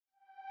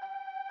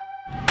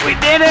We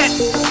did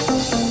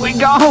it! We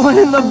got one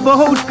in the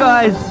boat,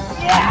 guys!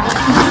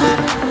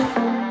 Yeah!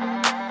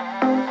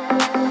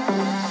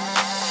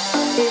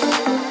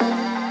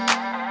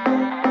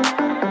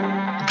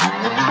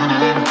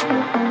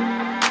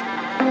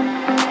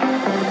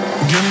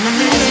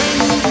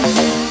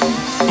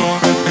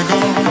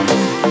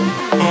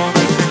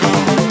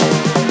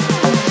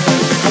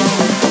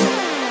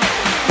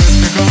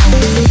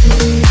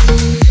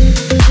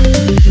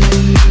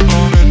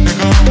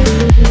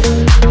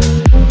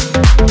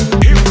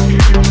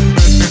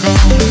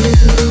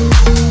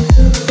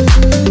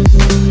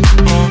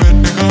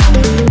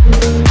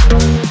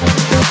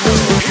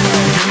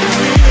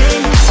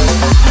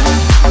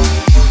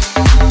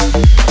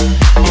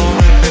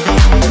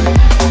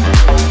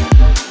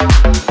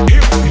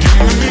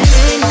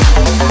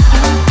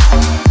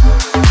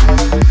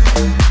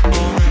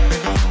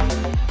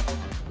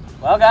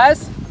 Well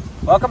guys,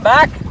 welcome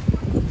back.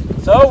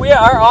 So we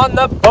are on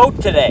the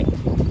boat today,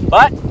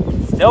 but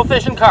still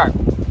fishing carp.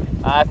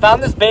 I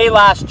found this bay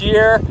last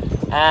year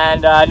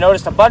and I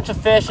noticed a bunch of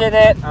fish in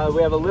it.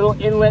 We have a little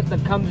inlet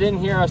that comes in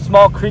here, a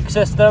small creek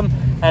system,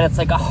 and it's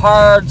like a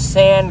hard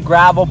sand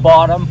gravel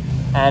bottom.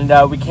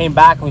 And we came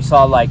back and we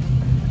saw like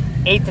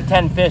 8 to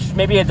 10 fish,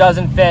 maybe a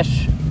dozen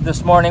fish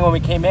this morning when we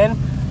came in.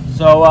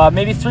 So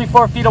maybe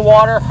 3-4 feet of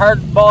water,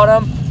 hard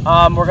bottom.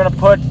 We're gonna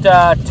put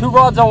 2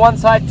 rods on one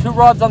side, 2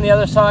 rods on the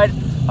other side.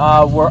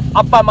 We're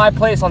up by my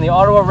place on the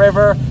Ottawa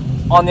River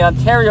on the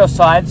Ontario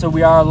side, so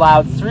we are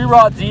allowed 3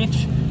 rods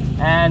each.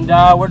 And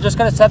we're just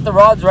gonna set the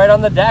rods right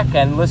on the deck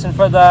and listen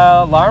for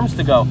the alarms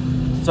to go.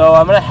 So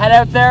I'm gonna head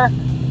out there,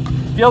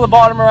 feel the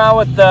bottom around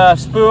with the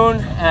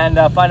spoon, and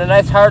find a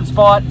nice hard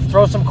spot,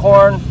 throw some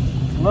corn,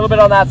 a little bit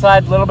on that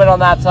side, a little bit on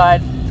that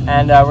side,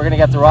 and we're gonna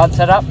get the rods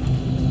set up,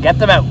 get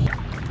them out.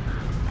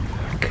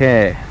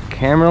 Okay,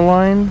 camera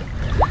line.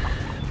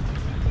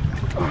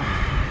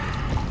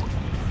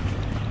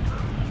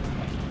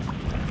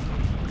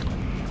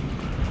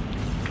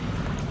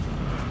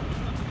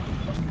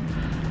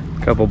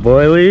 Couple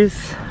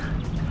boilies.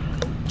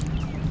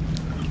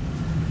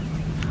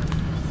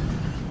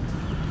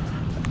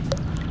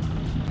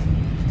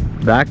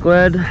 Back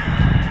lead.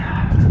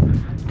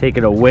 Take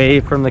it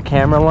away from the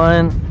camera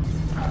line.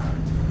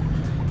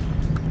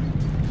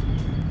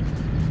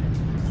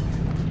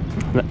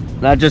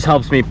 That just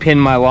helps me pin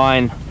my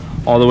line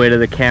all the way to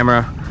the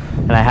camera.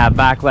 And I have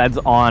back leads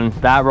on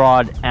that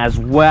rod as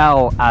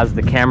well as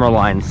the camera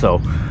line, so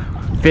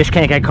fish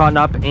can't get caught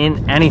up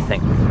in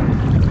anything.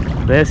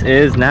 This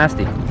is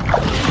nasty.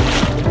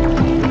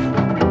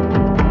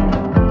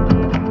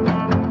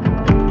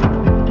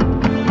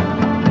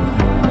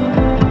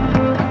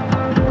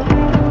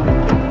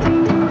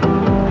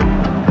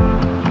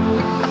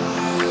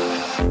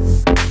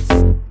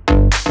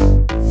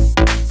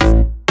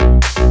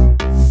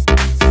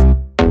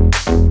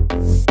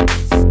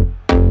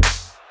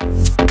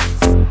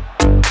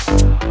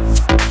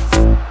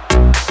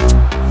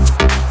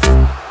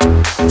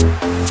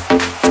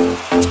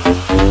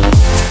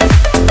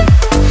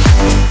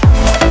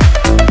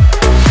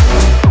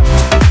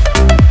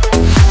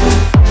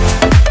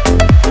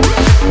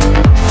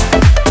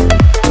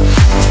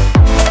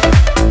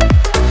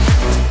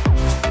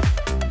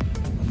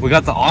 We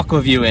got the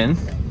aqua view in,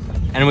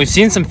 and we've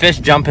seen some fish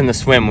jump in the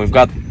swim. We've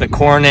got the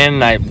corn in,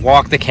 and I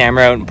walked the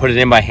camera out and put it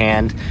in by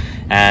hand,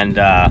 and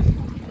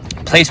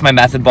placed my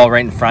method ball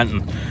right in front.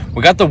 And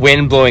we got the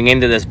wind blowing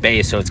into this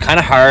bay, so it's kind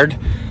of hard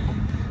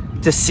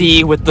to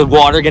see with the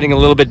water getting a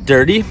little bit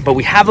dirty, but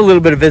we have a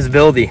little bit of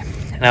visibility.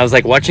 And I was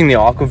like watching the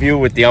aqua view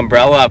with the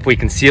umbrella up, we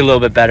can see a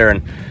little bit better,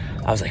 and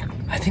I was like,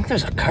 I think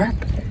there's a carp.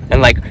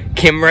 And like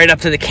came right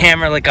up to the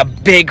camera, like a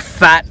big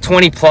fat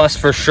 20 plus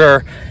for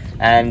sure.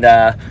 And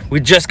we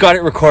just got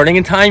it recording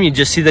in time. You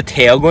just see the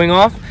tail going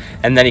off,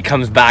 and then he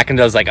comes back and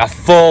does like a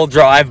full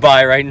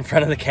drive-by right in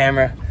front of the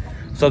camera.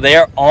 So they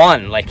are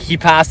on. Like he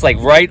passed like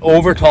right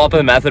over top of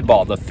the method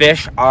ball. The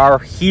fish are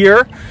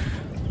here.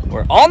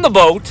 We're on the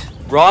boat.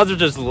 Rods are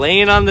just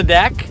laying on the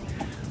deck.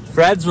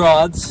 Fred's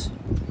rods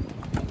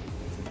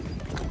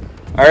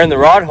are in the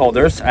rod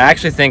holders. I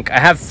actually think I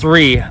have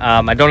 3.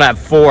 I don't have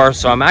 4,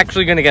 so I'm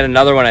actually gonna get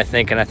another one, I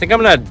think, and I think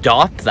I'm gonna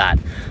adopt that.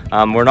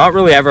 We're not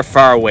really ever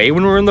far away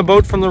when we're in the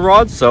boat from the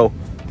rods, so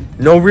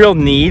no real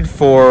need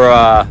for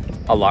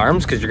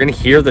alarms, because you're gonna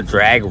hear the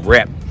drag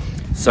rip.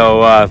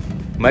 So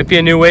might be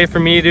a new way for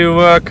me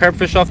to carp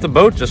fish off the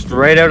boat, just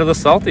right out of the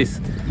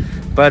salties.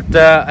 But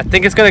I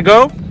think it's gonna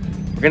go.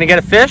 We're gonna get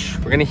a fish.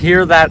 We're gonna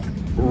hear that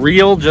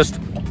reel just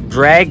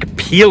drag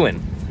peeling.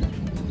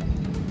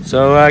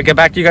 So get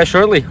back to you guys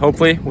shortly,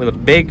 hopefully with a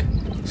big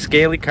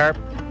scaly carp.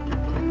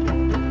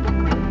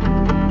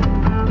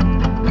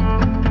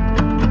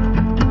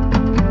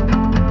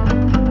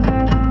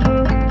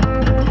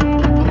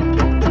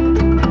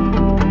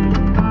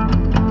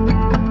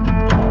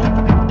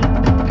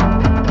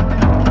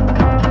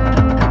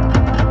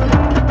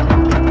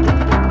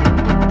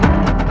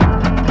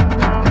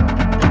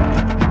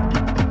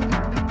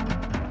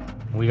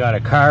 We got a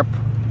carp,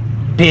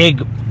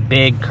 big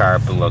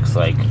carp it looks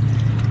like.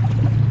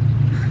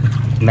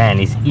 Man,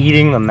 he's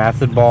eating the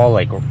method ball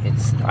like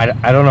it's.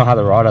 I don't know how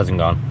the rod hasn't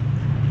gone.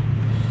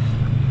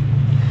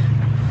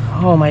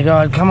 Oh my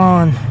god, come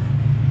on.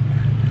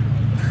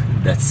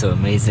 That's so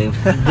amazing.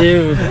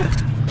 Dude.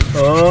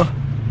 Oh.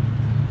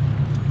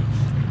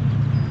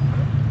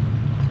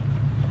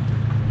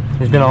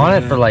 He's been on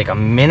it for like a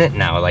minute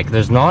now. Like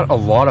there's not a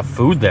lot of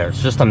food there.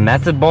 It's just a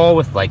method ball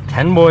with like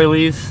 10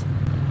 boilies.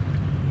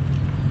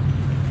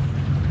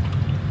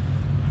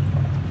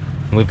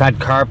 We've had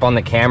carp on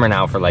the camera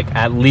now for like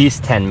at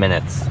least 10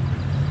 minutes.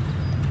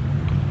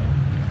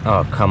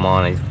 Oh, come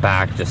on, he's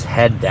back. Just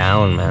head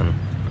down, man.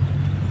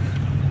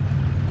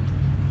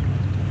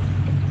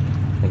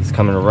 He's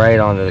coming right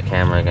onto the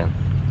camera again.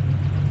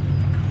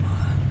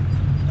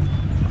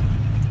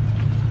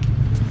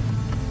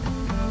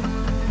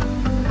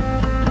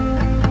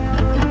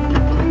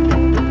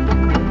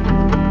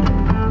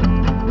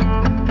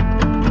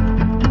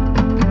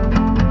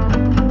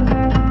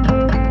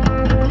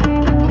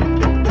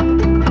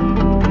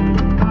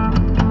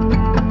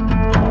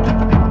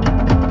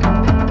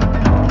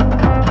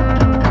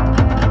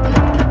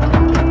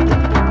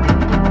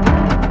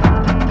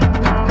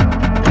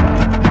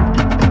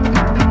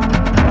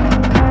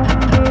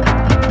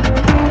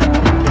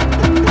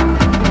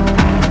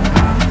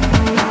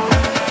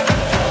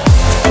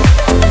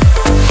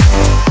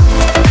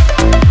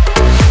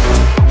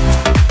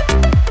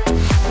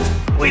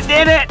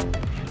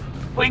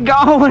 We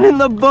got one in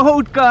the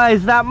boat,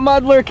 guys. That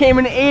muddler came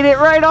and ate it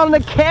right on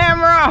the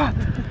camera.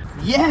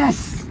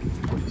 Yes.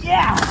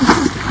 Yeah.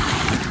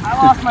 I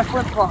lost my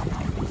flip flop.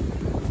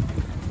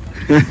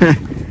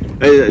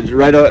 Hey,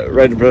 right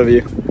in front of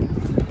you.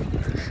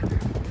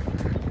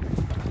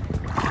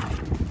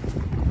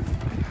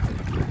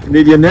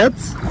 Need your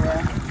nets?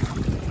 Yeah.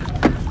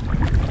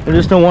 I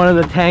just don't want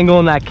it to tangle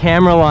in that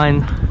camera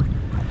line.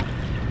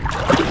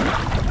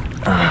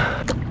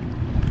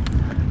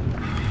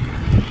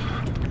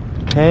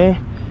 Okay.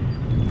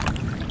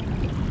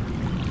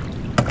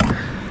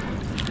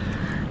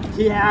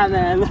 Yeah,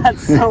 man,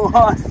 that's so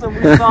awesome.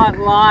 We saw it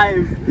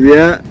live.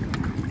 Yeah.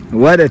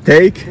 What a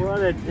take.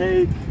 What a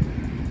take.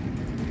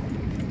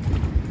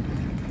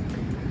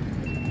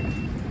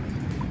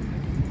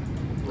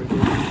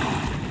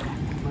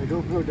 My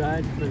GoPro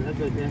died, but that's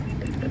okay.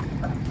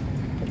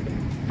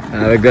 I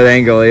have a good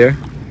angle here.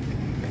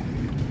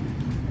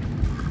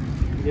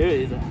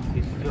 Dude,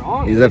 he's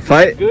strong. He's a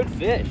fight. Good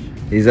fish.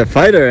 He's a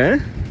fighter, eh?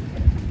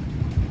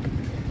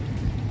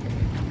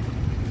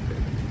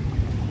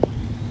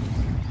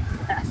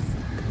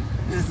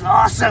 This is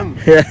awesome.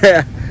 Yeah.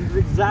 This is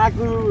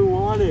exactly what we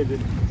wanted.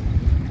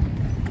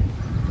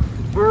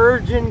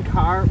 Virgin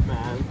carp,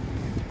 man.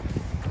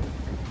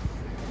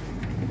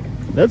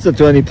 That's a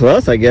 20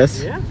 plus, I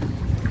guess. Yeah.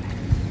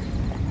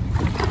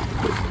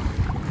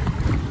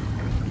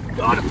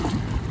 Got him.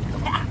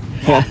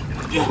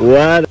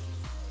 What?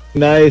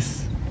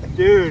 Nice.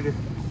 Dude.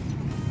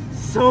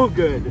 So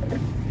good.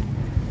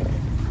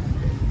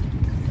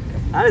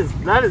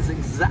 That is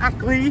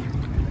exactly,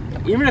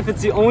 even if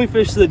it's the only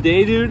fish of the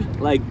day,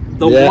 dude, like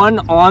the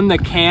one on the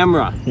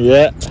camera.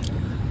 Yeah.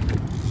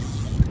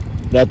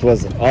 That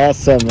was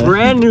awesome, man.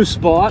 Brand new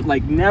spot,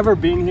 like never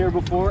been here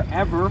before,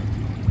 ever.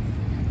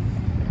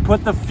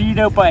 Put the feed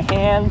out by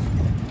hand,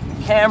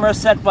 camera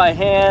set by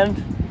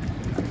hand.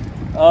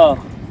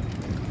 Oh,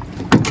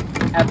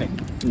 epic.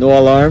 No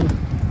alarm?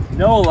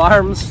 No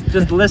alarms,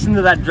 just listen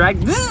to that drag,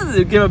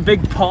 give a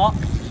big pop.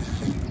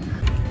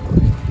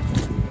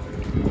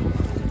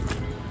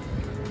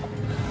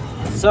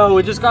 So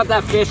we just got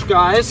that fish,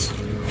 guys.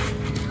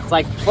 It's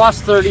like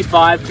plus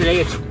 35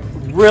 today. It's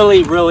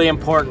really, really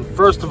important.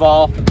 First of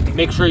all,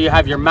 make sure you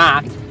have your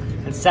mat.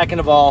 And second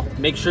of all,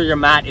 make sure your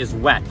mat is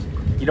wet.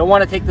 You don't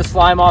want to take the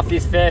slime off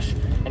these fish,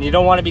 and you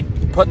don't want to be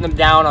putting them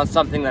down on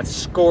something that's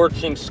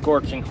scorching,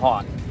 scorching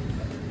hot.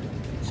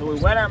 So we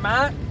wet our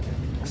mat.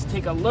 Let's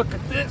take a look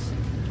at this.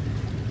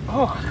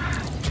 Oh,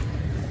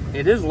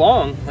 it is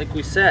long, like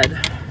we said.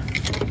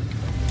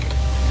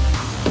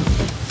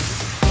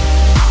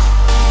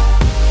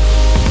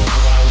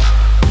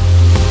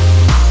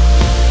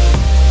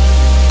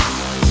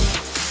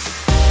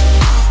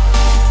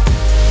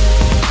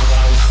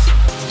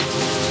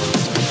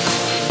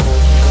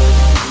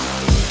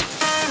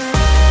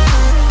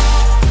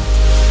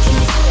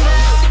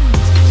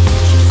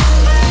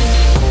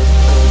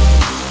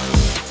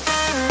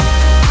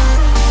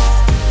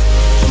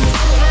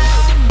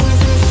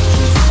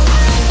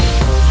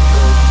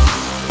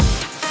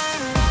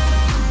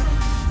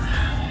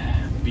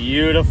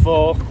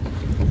 Beautiful,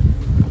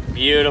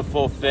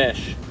 beautiful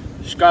fish.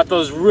 She's got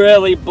those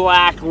really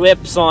black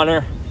lips on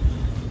her.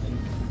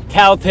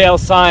 Telltale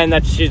sign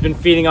that she's been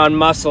feeding on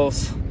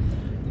mussels.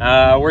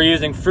 We're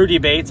using fruity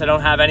baits. I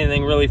don't have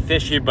anything really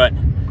fishy, but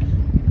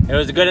it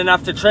was good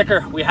enough to trick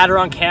her. We had her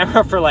on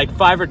camera for like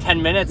 5 or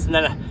 10 minutes, and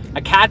then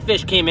a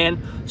catfish came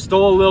in,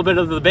 stole a little bit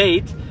of the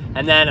bait,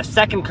 and then a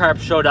second carp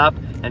showed up,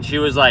 and she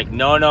was like,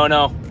 no, no,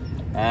 no.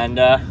 And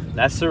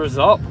that's the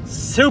result.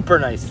 Super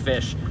nice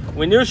fish.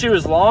 We knew she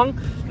was long,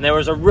 and there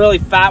was a really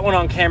fat one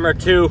on camera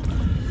too.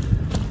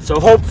 So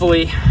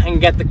hopefully I can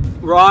get the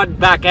rod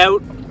back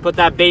out, put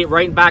that bait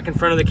right back in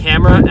front of the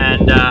camera,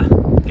 and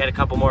get a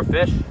couple more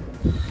fish.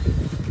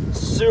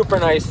 Super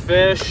nice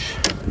fish.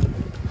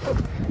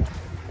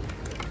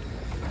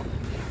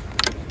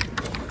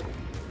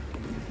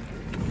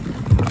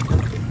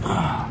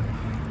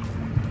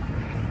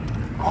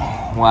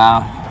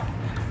 Wow,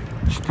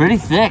 she's pretty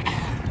thick.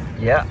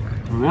 Yeah.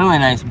 Really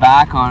nice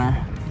back on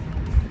her.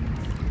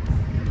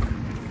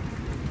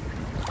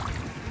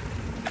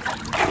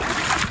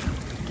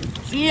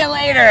 See you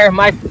later.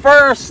 My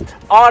first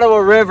Ottawa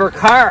River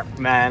carp,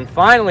 man.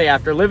 Finally,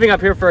 after living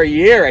up here for a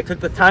year, I took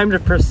the time to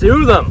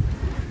pursue them.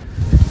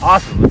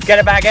 Awesome, let's get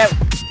it back out.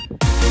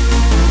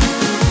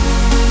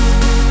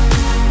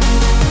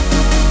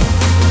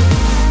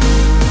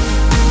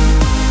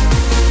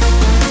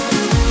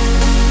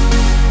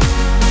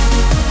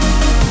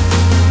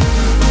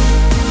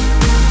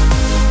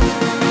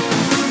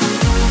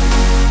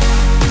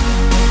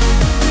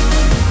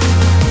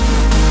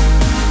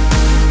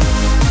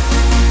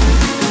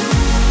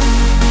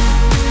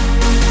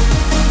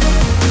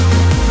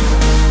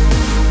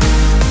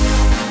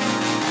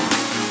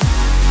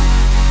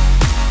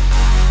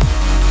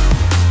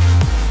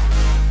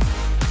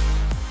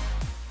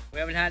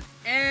 Had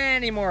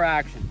any more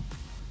action.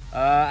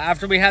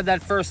 After we had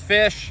that first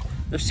fish,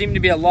 there seemed to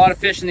be a lot of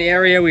fish in the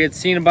area. We had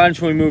seen a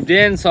bunch when we moved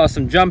in, saw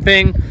some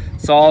jumping,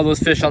 saw all those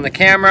fish on the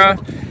camera,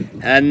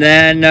 and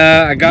then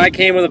a guy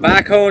came with a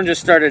backhoe and just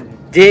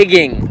started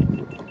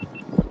digging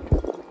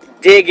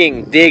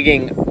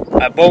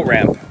a boat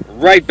ramp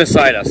right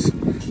beside us.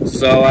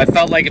 So I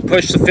felt like it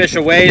pushed the fish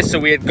away, so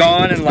we had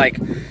gone and like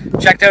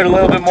checked out a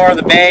little bit more of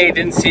the bay,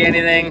 didn't see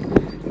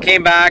anything,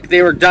 came back,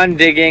 they were done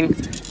digging.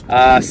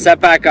 Set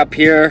back up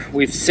here.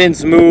 We've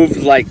since moved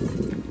like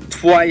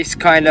twice,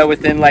 kind of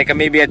within like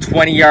maybe a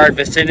 20-yard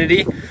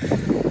vicinity,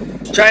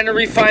 trying to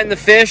refine the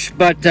fish,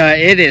 but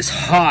it is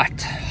hot.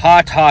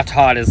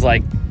 It's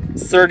like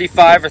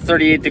 35 or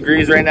 38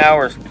 degrees right now.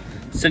 We're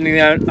sitting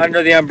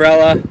under the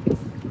umbrella,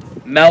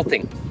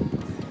 melting.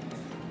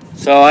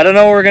 So I don't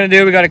know what we're gonna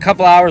do. We got a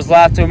couple hours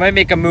left, so we might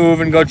make a move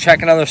and go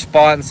check another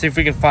spot and see if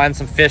we can find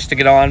some fish to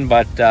get on,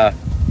 but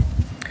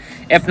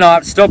if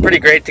not, still pretty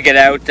great to get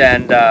out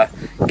and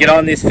get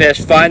on these fish,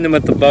 find them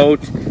with the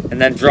boat, and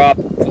then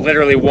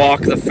literally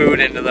walk the food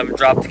into them,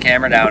 drop the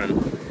camera down,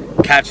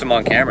 and catch them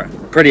on camera.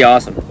 Pretty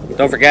awesome.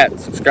 Don't forget,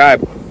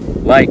 subscribe,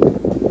 like,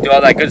 do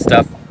all that good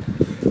stuff.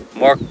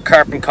 More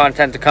carp and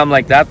content to come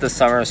like that this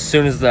summer as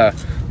soon as the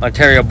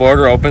Ontario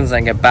border opens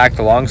and get back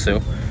to Long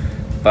Sault.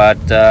 But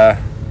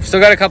still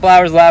got a couple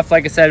hours left.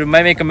 Like I said, we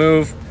might make a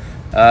move.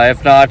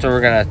 If not,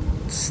 we're gonna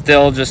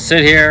still just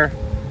sit here,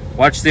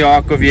 watch the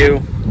aqua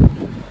view,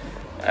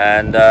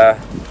 and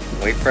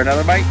wait for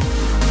another bite.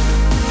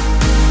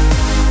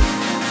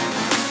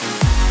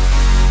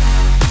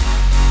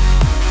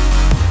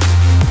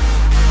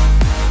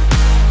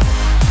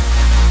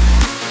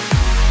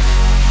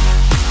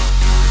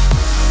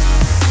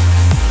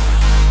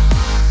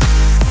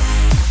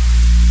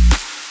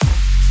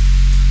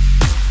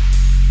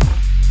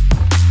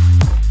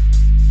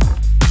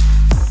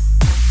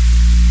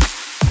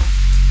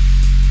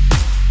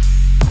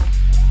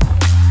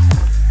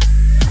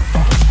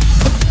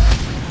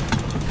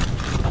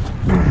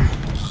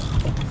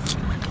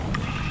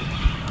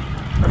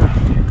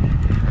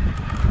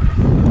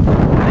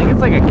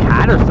 Like a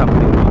cat or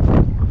something.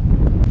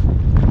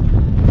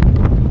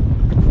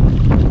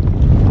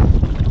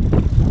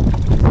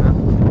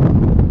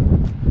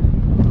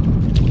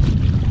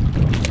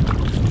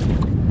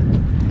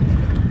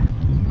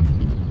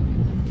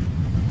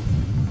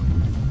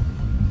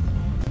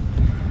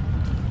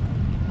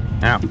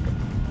 Ow.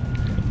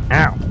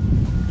 Ow.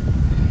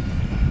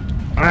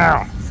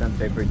 Ow.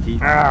 Sandpaper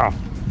teeth. Ow.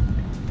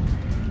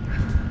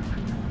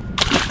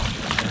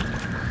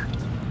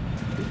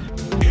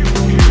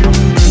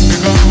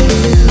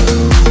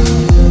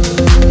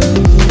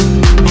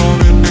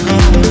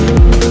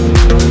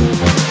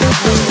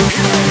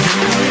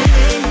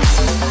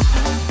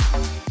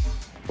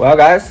 Well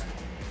guys,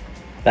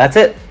 that's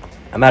it.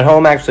 I'm at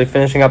home actually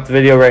finishing up the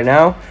video right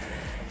now,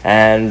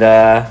 and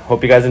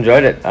hope you guys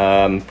enjoyed it.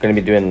 I'm going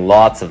to be doing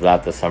lots of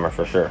that this summer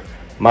for sure.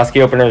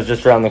 Muskie opener is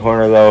just around the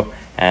corner though,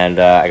 and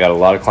I got a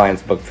lot of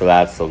clients booked for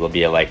that, so there'll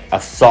be like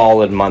a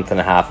solid month and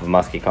a half of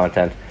muskie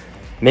content.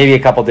 Maybe a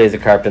couple days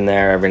of carp in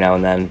there every now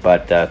and then,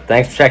 but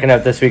thanks for checking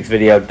out this week's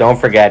video. Don't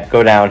forget,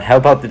 go down,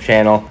 help out the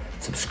channel,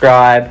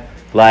 subscribe,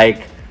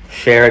 like,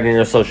 share it in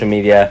your social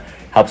media.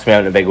 Helps me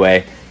out in a big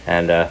way.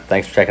 And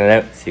thanks for checking it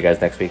out. See you guys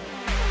next week.